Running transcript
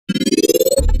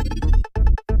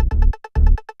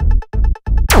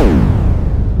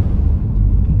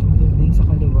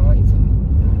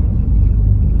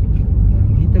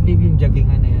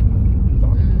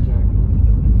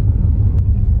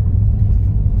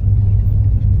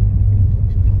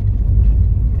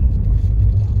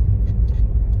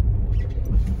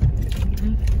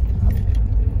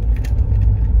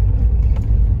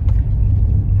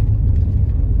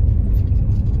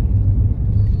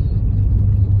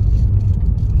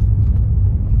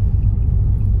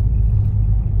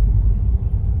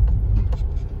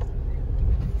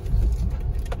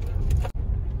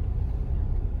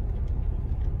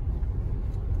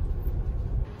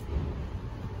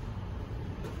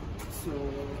So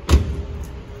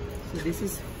this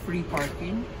is free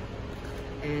parking,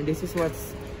 and this is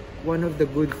what's one of the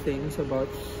good things about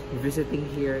visiting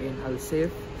here in SEEF.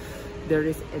 There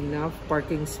is enough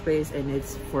parking space and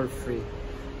it's for free.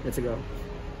 Let's go.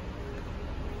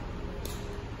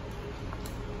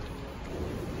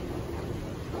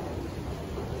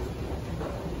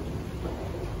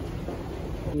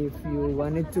 If you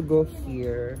wanted to go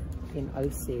here in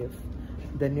SEEF,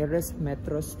 the nearest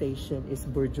metro station is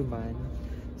Burjuman.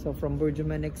 So from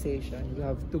Burjuman next station, you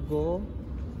have to go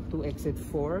to exit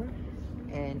 4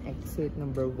 and exit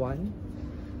number 1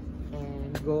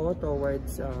 and go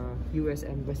towards US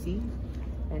Embassy,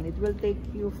 and it will take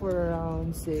you for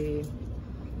around, say,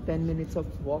 10 minutes of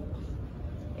walk,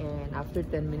 and after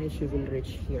 10 minutes you will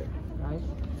reach here, right?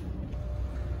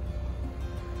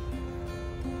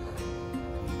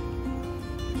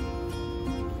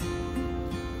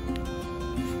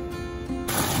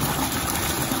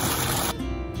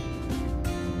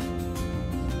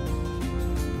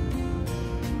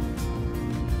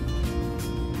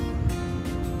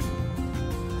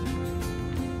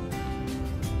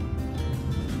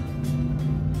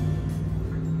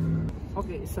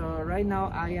 Okay, so right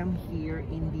now I am here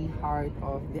in the heart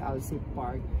of the SEEF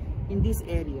Park, in this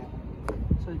area.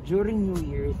 So during New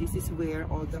Year, this is where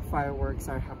all the fireworks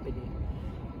are happening,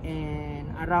 and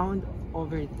around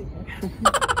over there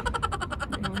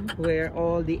where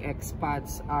all the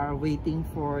expats are waiting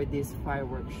for this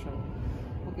fireworks show.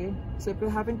 Okay, so if you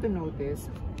happen to notice,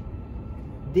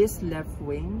 this left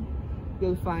wing,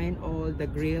 you'll find all the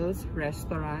grills,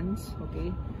 restaurants,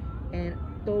 okay, and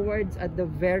towards at the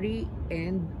very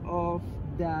end of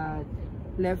that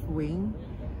left wing,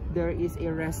 there is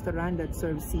a restaurant that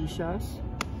serves seashells.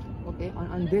 Okay,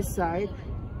 on this side,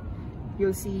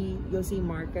 you'll see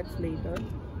markets later.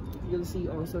 You'll see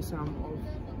also some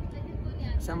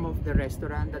of the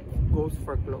restaurant that goes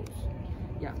for clothes.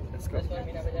 Yeah, let's go.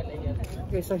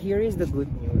 Okay, so here is the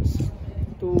good news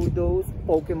to those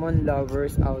Pokemon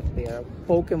lovers out there,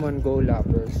 Pokemon Go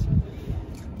lovers.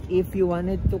 If you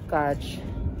wanted to catch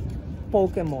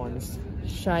Pokemons,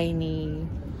 shiny,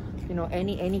 you know,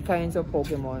 any kinds of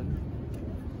Pokemon,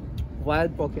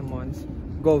 wild Pokemons,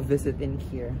 go visit in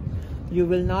here. You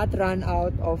will not run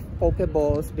out of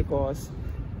Pokeballs because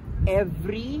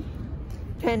every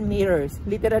 10 meters,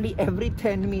 literally every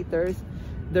 10 meters,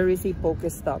 there is a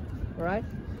Pokestop, right?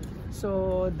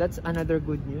 So that's another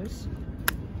good news.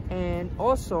 And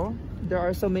also, there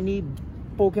are so many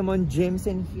Pokemon gyms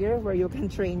in here where you can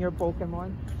train your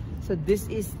Pokemon. So this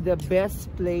is the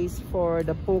best place for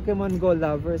the Pokemon Go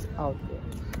lovers out there.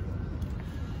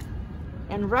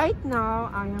 And right now,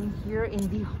 I am here in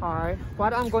the heart.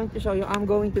 What I'm going to show you, I'm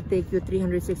going to take you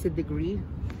 360 degree.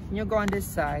 When you go on this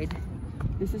side,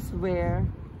 this is where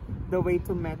the way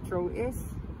to metro is.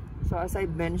 So as I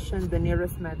mentioned, the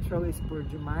nearest metro is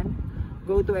Burjuman.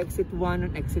 Go to exit 1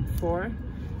 and exit 4.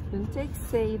 Then take,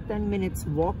 say, 10 minutes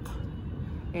walk,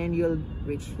 and you'll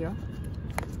reach here.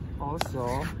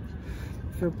 Also,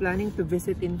 if you're planning to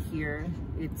visit in here,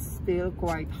 it's still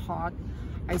quite hot.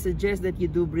 I suggest that you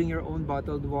do bring your own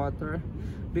bottled water,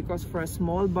 because for a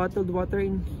small bottled water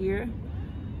in here,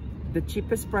 the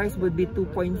cheapest price would be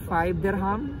 2.5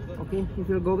 dirham. Okay, if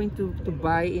you're going to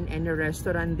buy in any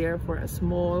restaurant there for a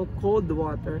small cold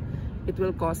water, it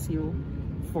will cost you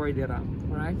 4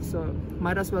 dirham. Right? So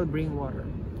might as well bring water.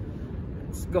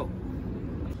 Let's go.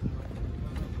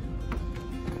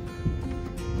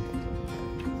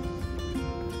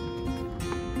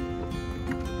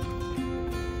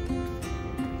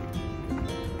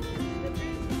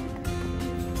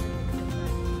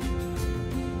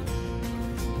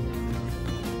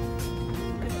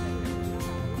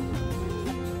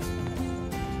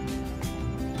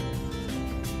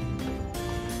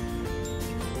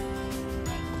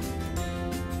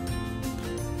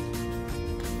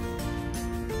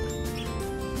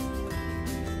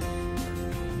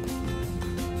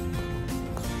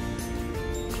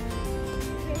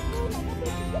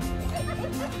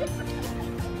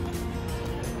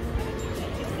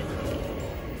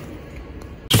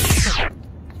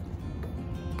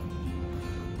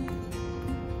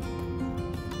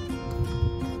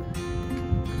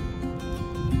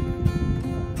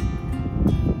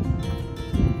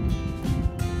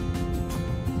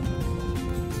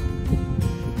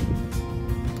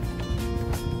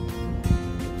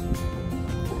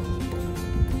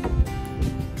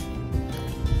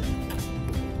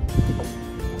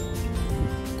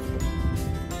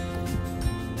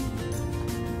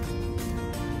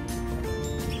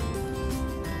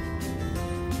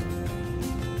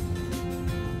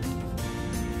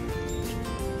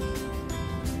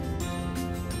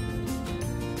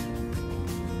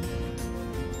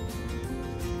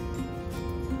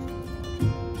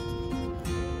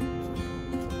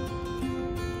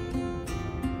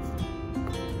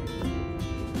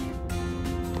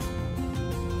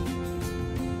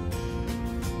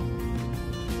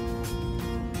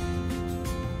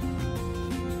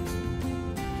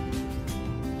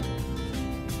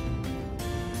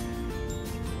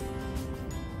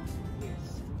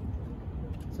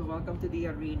 welcome to the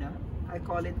arena. I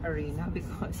call it arena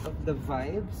because of the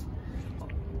vibes.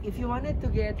 If you wanted to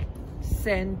get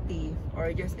senti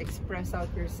or just express out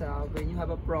yourself when you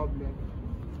have a problem,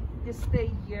 just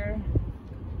stay here.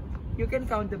 You can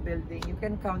count the building, you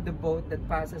can count the boat that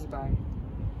passes by,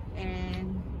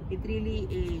 and it really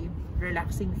a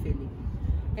relaxing feeling.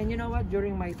 And you know what,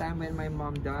 during my time when my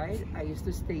mom died, I used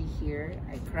to stay here.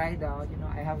 I cried out, you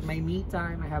know, I have my me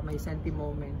time, I have my senti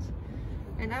moments,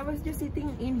 and I was just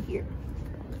sitting in here,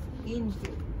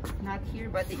 not here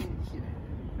but in here.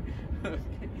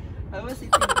 Okay. I was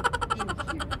sitting in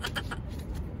here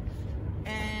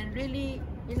and really,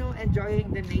 you know,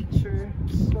 enjoying the nature.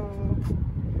 So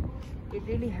it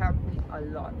really helped me a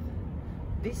lot.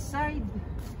 This side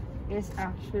is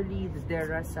actually the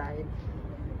Dera side,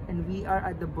 and we are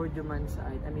at the Borduman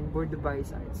side, I mean Bordubay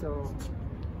side. So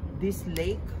this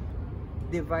lake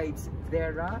divides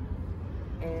Dera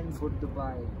and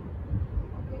Bordubay.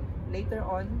 Okay. Later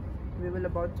on, we will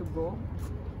about to go.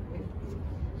 Okay.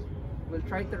 We'll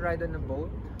try to ride on a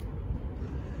boat.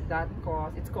 That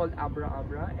costs, it's called Abra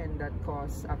Abra, and that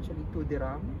costs actually 2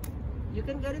 dirham. You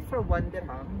can get it for 1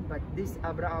 dirham, but this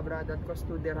Abra Abra that costs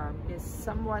 2 dirham is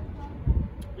somewhat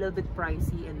a little bit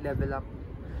pricey and level up.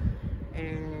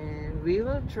 And we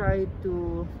will try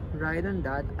to ride on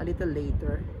that a little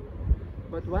later.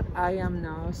 But what I am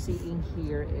now seeing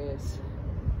here is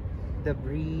the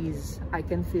breeze. I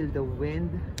can feel the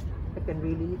wind. I can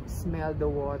really smell the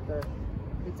water.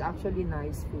 It's actually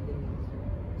nice feeling.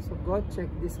 So go check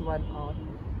this one out.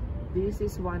 This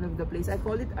is one of the places. I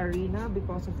call it arena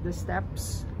because of the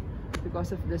steps,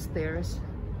 because of the stairs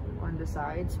on the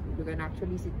sides. You can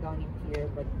actually sit down in here,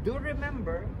 but do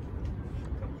remember,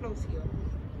 come close here.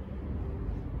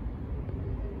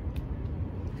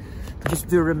 Just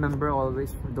do remember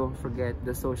always, don't forget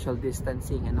the social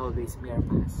distancing and always wear a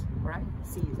mask. Alright?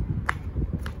 See you.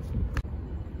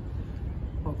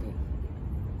 Okay.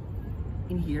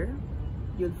 In here,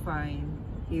 you'll find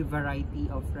a variety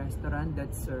of restaurant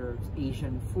that serves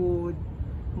Asian food,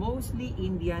 mostly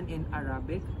Indian and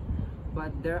Arabic,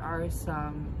 but there are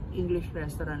some English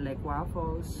restaurant like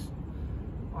Waffles,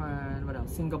 or what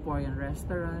else, Singaporean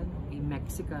restaurant, a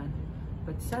Mexican.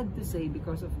 But sad to say,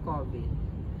 because of COVID,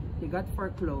 they got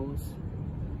foreclosed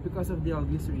because of the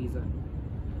obvious reason.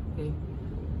 Okay,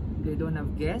 they don't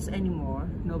have guests anymore,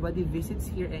 nobody visits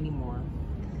here anymore,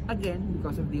 again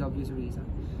because of the obvious reason.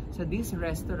 So this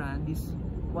restaurant, this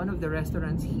one of the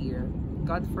restaurants here,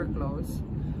 got foreclosed,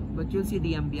 but you'll see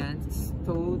the ambience is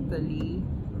totally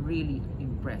really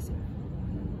impressive.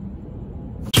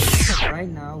 Right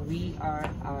now we are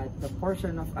at the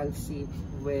portion of SEEF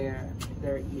where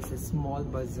there is a small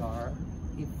bazaar.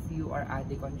 If you are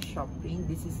addict on shopping,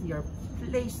 this is your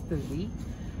place to be.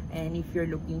 And if you're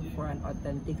looking for an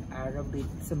authentic Arabic,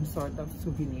 some sort of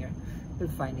souvenir, you'll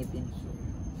find it in here.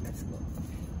 Let's go.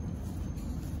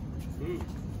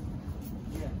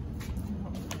 Yeah.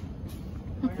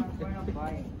 We're not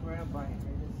buying. We're not buying.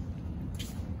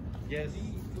 Yes.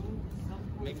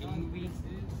 Making movie.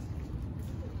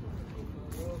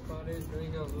 Oh, Kare is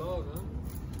doing a vlog, huh?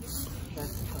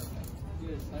 That's perfect.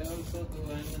 Yes, I also do.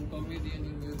 I'm a comedian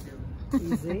in YouTube.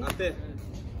 Easy. Ate.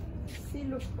 See,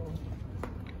 look.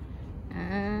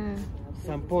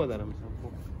 Sampo dalam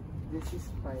sampo. This is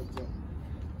 5.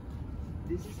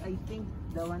 This is, I think,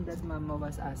 the one that Mama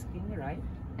was asking, right?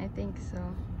 I think so.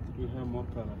 You have more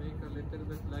color. Make a little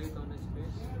bit light on his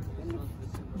face. It's not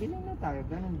visible. Bilang na tayo,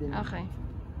 ganun din. Okay.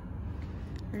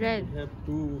 Red. We have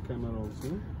 2 camera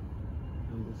also.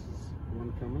 And this is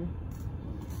 1 camera.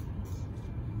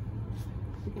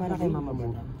 Para kay Mama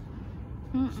mo.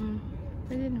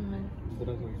 Pwede naman.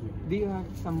 Do you have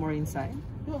some more inside?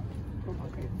 Yeah.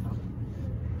 Okay.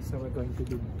 So we're going to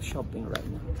do shopping right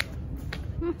now.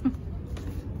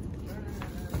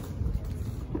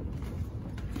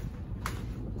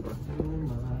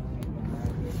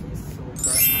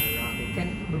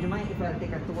 Would you mind if I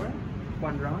take a tour?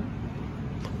 1 round?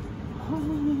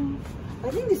 I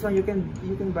think this one you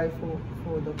can buy for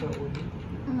the only.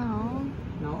 No.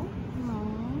 No? No.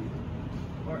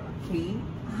 Or a key?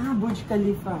 Ah, Burj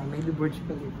Khalifa. Maybe Burj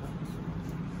Khalifa.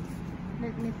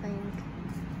 Let me think.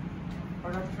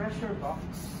 Or a treasure box.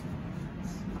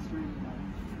 It's really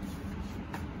nice.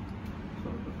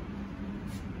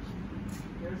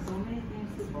 There are so many things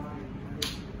to buy.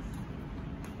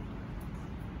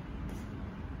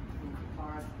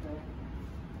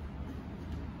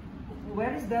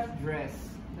 Where is that dress?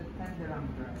 The 10 dirham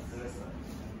dress.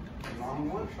 Long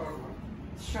one, short one.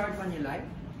 Short one you like?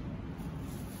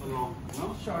 Long,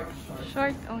 no? Short.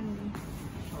 Short only.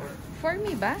 Short. For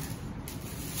me ba?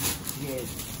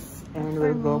 Yes. And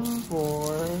we'll go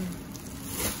for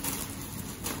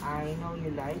I know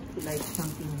you like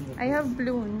something new. I have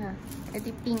blue na.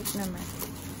 Edi pink naman.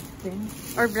 Then,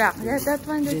 Or black. That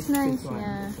one, that's nice. one,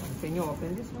 Yeah. this one. Can you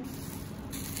open this one?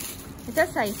 Is that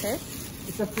sizes?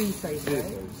 It's a free size, right?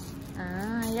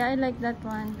 Ah, yeah, I like that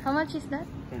one. How much is that?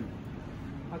 10.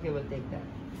 Okay, we'll take that.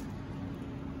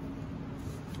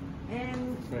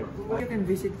 And Right. you can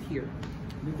visit here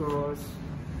because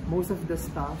most of the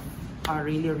stuff are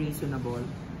really reasonable.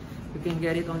 You can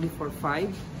get it only for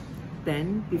 5,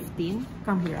 10, 15.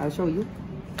 Come here, I'll show you.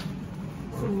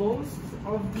 So most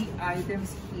of the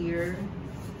items here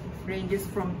ranges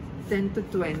from 10 to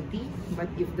 20, but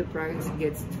if the price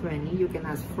gets 20, you can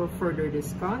ask for further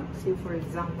discount. Say for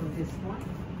example this one.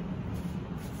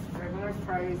 Regular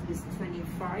price is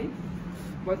 25,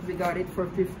 but we got it for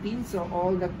 15. So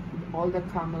all the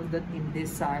camel that in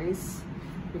this size,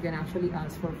 you can actually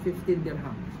ask for 15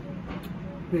 dirham.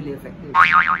 Really effective.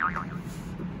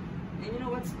 And you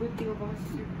know what's good thing about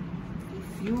here? If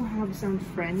you have some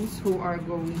friends who are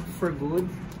going for good,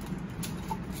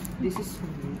 this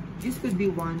could be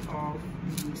one of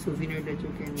the souvenir that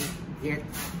you can get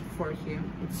for him.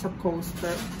 It's a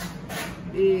coaster.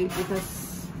 It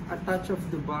has a touch of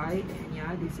Dubai, and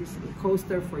yeah, this is a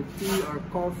coaster for tea or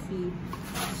coffee.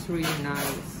 It's really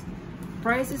nice.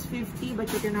 Price is 50,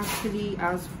 but you can actually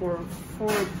ask for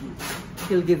 40.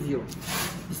 He'll give you.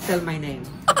 Just tell my name.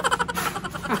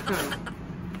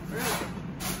 Right.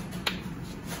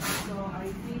 So I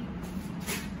think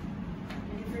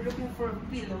if you're looking for a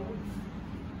pillow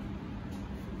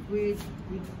with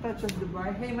touch of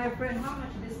Dubai, hey my friend, how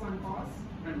much this one costs?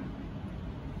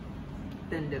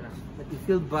 10 dirham. But if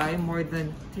you'll buy more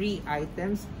than 3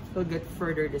 items, you'll get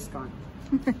further discount.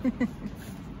 Okay?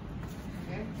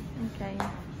 Okay.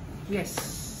 Yes,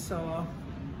 so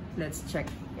let's check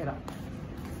it out.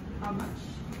 How much?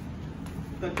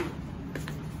 30.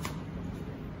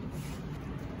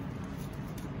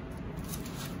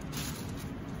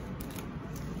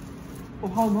 Oh,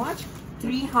 how much?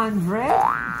 300?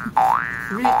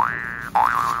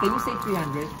 Can you say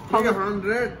 300?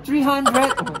 300.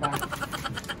 300? Oh my god.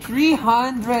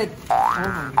 300!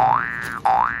 Oh my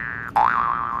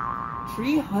god.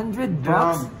 300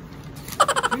 bucks?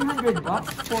 300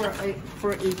 bucks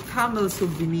for a camel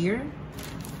souvenir,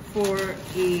 for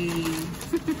a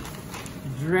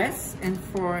dress, and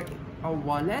for a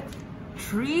wallet.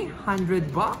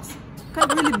 300 bucks?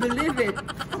 Can't really believe it.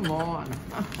 Come on.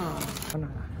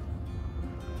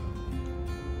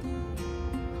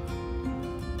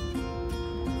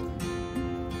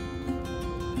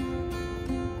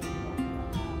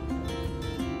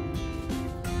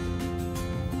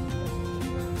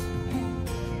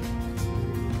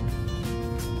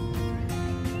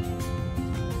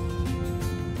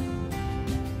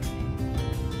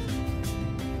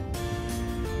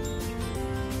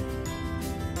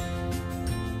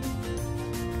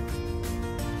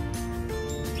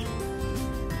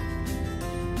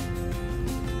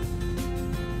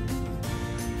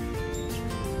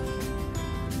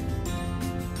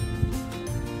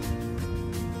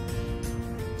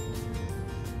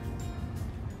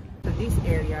 This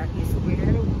area is where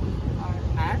we are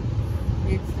at.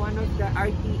 It's one of the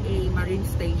RTA marine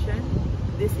station.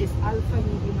 This is Alpha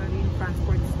Hindi Marine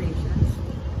Transport Stations.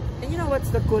 And you know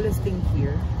what's the coolest thing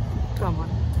here? Come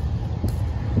on.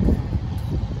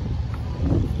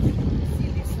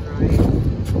 See this ride?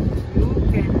 You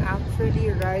can actually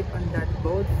ride on that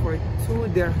boat for 2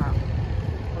 dirham.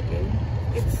 Okay?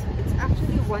 It's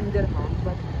actually 1 dirham,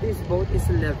 but this boat is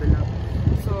a level up.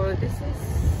 So this is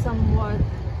somewhat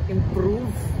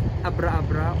improved Abra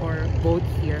Abra or boat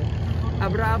here.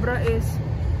 Abra Abra is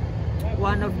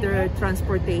one of their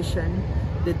transportation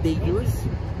that they use.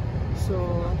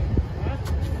 So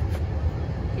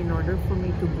in order for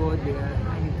me to go there,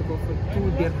 I need to go for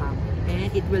 2 dirham,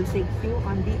 and it will take you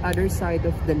on the other side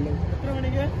of the lake.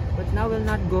 But now we're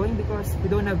not going because we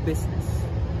don't have business.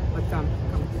 But come,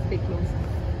 take close.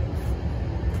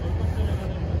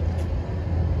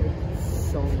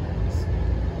 It's so nice.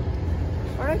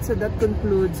 Alright, so that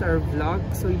concludes our vlog.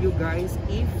 So you guys,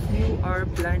 if you are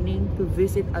planning to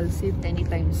visit SEEF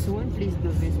anytime soon, please do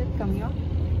visit. Come here.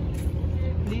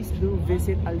 Please do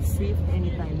visit SEEF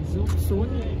anytime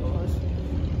soon, because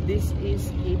this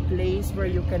is a place where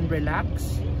you can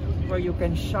relax, where you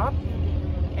can shop,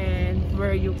 and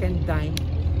where you can dine.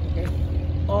 Okay?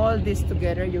 All this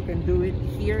together, you can do it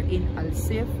here in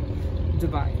SEEF,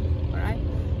 Dubai. Alright?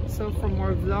 So for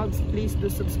more vlogs, please do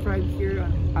subscribe here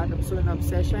on Obsuna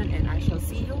Obsession, and I shall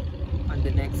see you on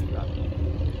the next vlog.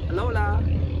 Alola!